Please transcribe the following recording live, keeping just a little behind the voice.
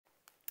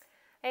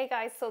Hey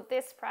guys, so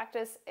this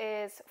practice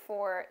is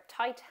for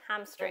tight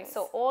hamstrings.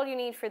 So all you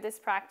need for this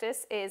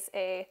practice is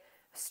a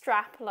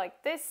strap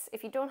like this.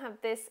 If you don't have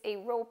this, a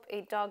rope,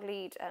 a dog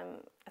lead,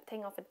 a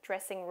thing off a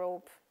dressing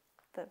rope,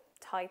 the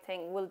tie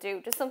thing will do.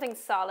 Just something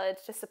solid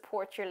to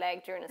support your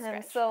leg during a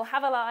stretch. So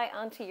have a lie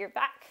onto your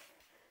back,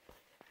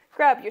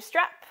 grab your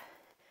strap,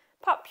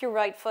 pop your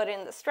right foot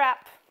in the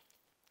strap.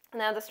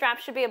 Now the strap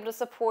should be able to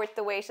support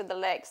the weight of the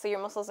leg so your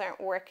muscles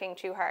aren't working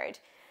too hard.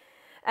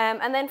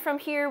 And then from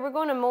here, we're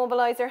going to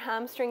mobilize our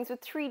hamstrings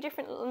with 3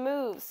 different little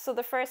moves. So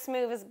the first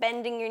move is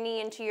bending your knee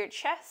into your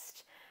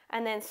chest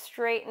and then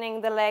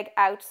straightening the leg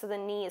out so the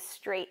knee is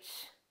straight.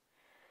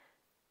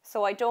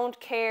 So I don't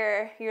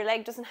care, your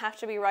leg doesn't have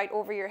to be right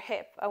over your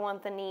hip. I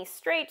want the knee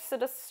straight, so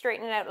just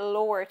straighten it out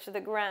lower to the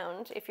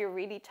ground if you're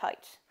really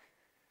tight.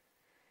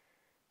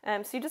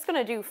 So you're just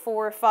going to do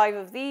 4 or 5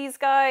 of these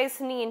guys,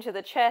 knee into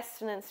the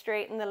chest and then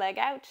straighten the leg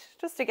out,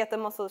 just to get the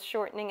muscles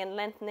shortening and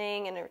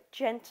lengthening in a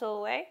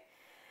gentle way.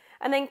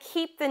 And then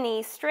keep the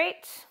knee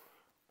straight,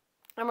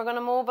 and we're going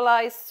to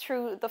mobilize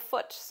through the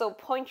foot. So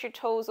point your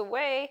toes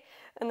away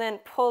and then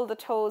pull the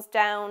toes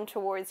down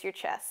towards your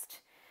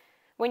chest.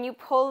 When you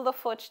pull the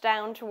foot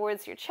down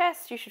towards your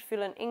chest, you should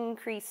feel an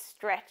increased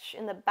stretch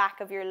in the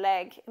back of your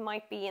leg. It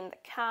might be in the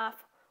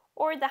calf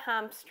or the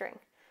hamstring.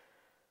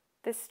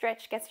 This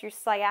stretch gets your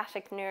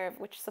sciatic nerve,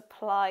 which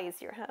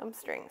supplies your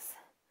hamstrings.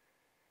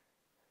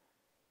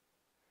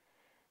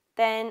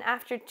 Then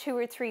after 2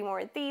 or 3 more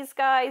of these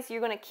guys, you're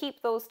going to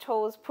keep those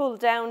toes pulled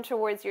down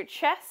towards your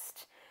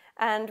chest,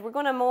 and we're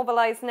going to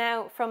mobilize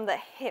now from the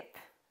hip.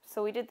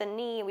 So we did the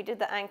knee, we did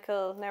the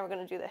ankle, now we're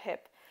going to do the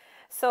hip.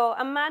 So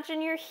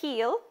imagine your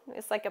heel,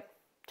 it's like a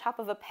top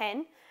of a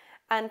pen,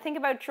 and think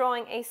about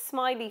drawing a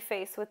smiley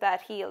face with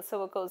that heel.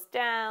 So it goes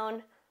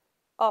down,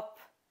 up,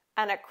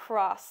 and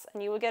across,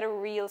 and you will get a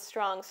real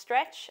strong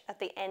stretch at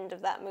the end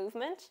of that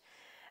movement.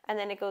 And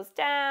then it goes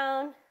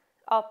down,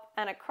 up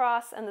and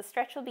across, and the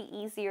stretch will be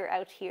easier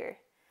out here.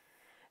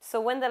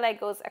 So when the leg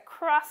goes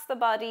across the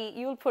body,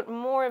 you'll put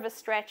more of a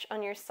stretch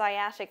on your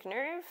sciatic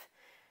nerve.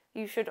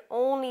 You should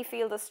only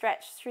feel the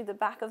stretch through the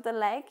back of the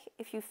leg.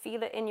 If you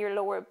feel it in your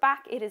lower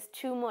back, it is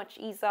too much,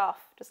 ease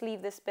off. Just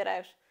leave this bit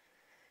out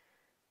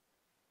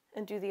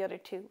and do the other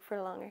 2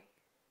 for longer.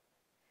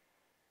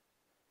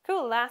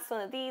 Cool, last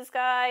one of these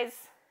guys.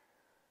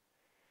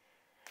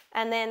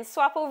 And then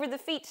swap over the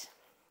feet.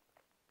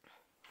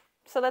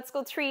 So let's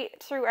go through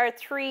our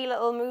 3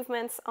 little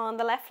movements on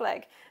the left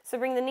leg. So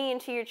bring the knee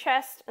into your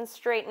chest and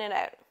straighten it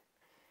out.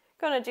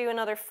 Gonna do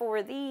another 4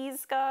 of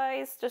these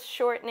guys, just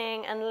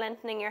shortening and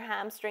lengthening your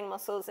hamstring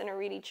muscles in a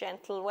really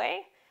gentle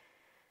way.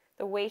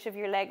 The weight of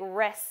your leg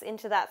rests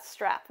into that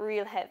strap,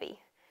 real heavy.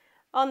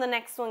 On the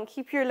next one,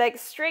 keep your legs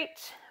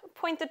straight,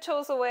 point the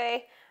toes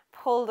away,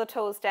 pull the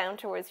toes down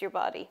towards your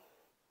body.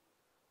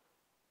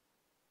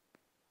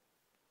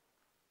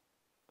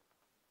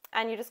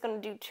 And you're just going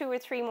to do 2 or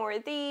 3 more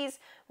of these.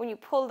 When you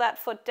pull that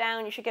foot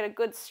down, you should get a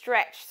good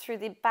stretch through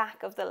the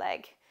back of the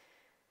leg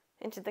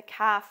into the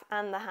calf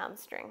and the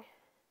hamstring.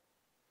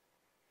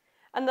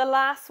 And the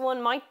last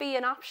one might be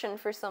an option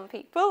for some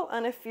people,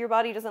 and if your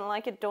body doesn't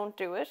like it, don't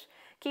do it.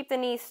 Keep the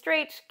knees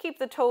straight, keep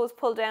the toes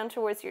pulled down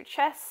towards your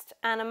chest,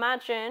 and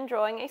imagine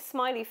drawing a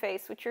smiley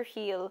face with your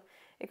heel.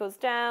 It goes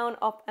down,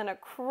 up and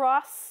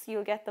across.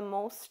 You'll get the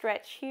most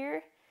stretch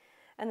here.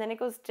 And then it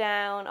goes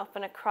down, up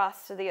and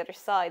across to the other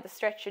side. The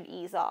stretch should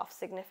ease off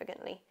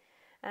significantly.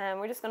 And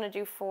we're just going to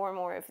do 4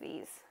 more of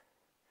these.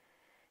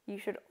 You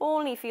should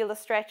only feel the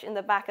stretch in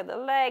the back of the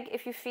leg.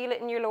 If you feel it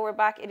in your lower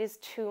back, it is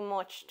too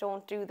much.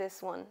 Don't do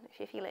this one if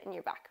you feel it in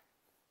your back.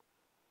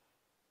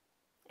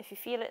 If you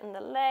feel it in the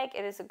leg,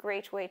 it is a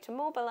great way to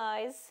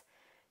mobilize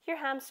your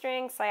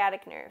hamstring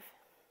sciatic nerve.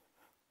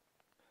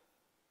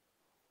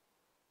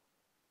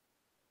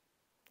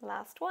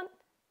 Last one.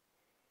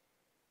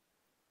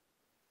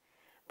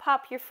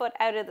 Pop your foot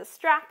out of the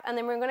strap, and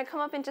then we're going to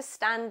come up into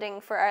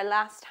standing for our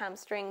last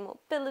hamstring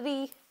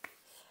mobility.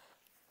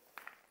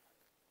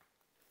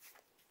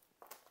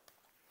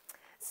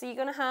 So you're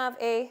going to have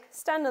a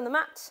stand on the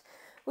mat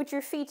with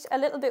your feet a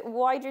little bit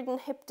wider than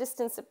hip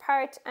distance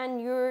apart,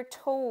 and your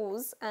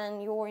toes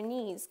and your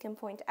knees can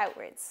point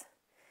outwards.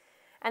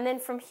 And then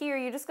from here,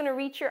 you're just going to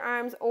reach your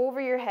arms over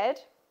your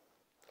head.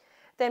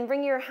 Then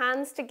bring your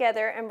hands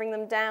together and bring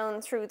them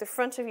down through the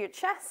front of your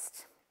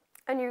chest.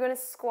 And you're going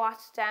to squat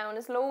down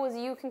as low as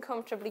you can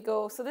comfortably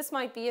go. So this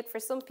might be it for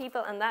some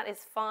people, and that is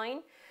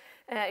fine.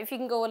 If you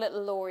can go a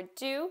little lower,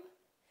 do.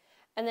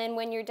 And then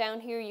when you're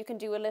down here, you can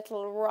do a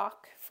little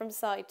rock from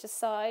side to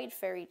side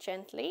very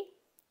gently.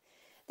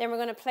 Then we're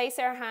going to place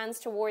our hands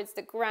towards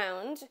the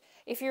ground.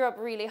 If you're up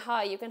really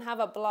high, you can have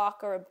a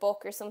block or a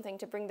book or something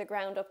to bring the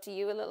ground up to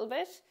you a little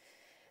bit.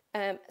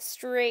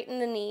 Straighten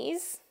the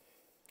knees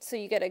so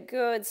you get a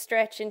good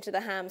stretch into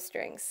the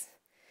hamstrings.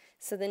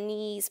 So the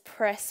knees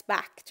press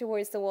back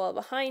towards the wall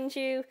behind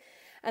you.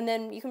 And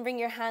then you can bring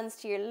your hands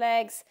to your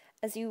legs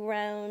as you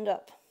round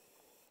up.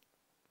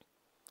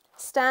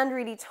 Stand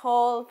really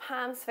tall,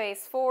 palms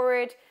face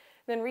forward.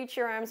 Then reach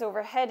your arms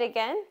overhead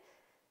again.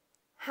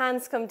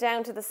 Hands come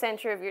down to the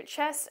center of your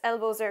chest,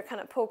 elbows are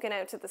kind of poking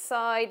out to the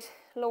side,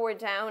 lower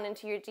down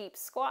into your deep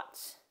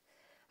squat.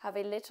 Have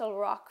a little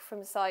rock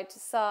from side to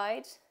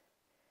side.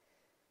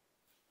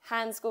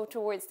 Hands go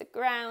towards the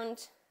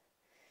ground.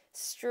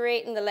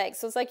 Straighten the legs.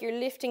 So it's like you're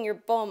lifting your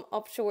bum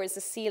up towards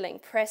the ceiling,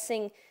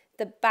 pressing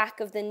the back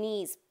of the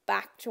knees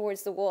back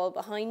towards the wall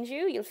behind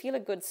you. You'll feel a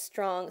good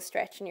strong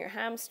stretch in your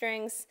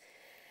hamstrings.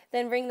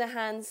 Then bring the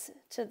hands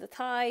to the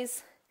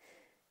thighs.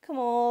 Come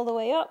all the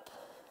way up.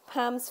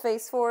 Palms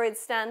face forward,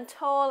 stand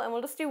tall, and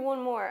we'll just do one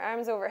more.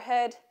 Arms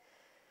overhead,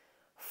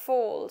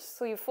 fold.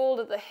 So you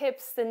folded the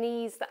hips, the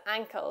knees, the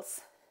ankles.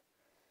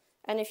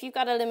 And if you've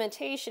got a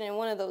limitation in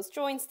one of those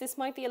joints, this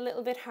might be a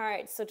little bit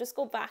hard. So just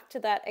go back to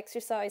that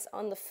exercise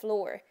on the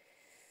floor.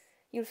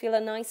 You'll feel a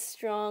nice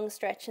strong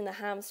stretch in the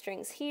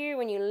hamstrings here.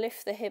 When you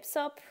lift the hips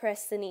up,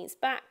 press the knees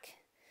back.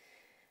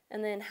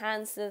 And then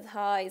hands to the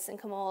thighs and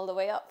come all the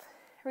way up.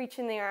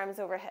 Reaching the arms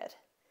overhead.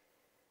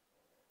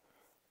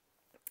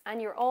 And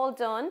you're all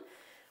done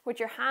with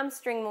your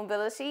hamstring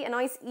mobility, a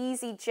nice,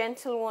 easy,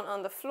 gentle one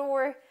on the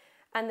floor,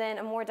 and then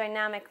a more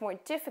dynamic, more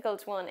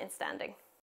difficult one in standing.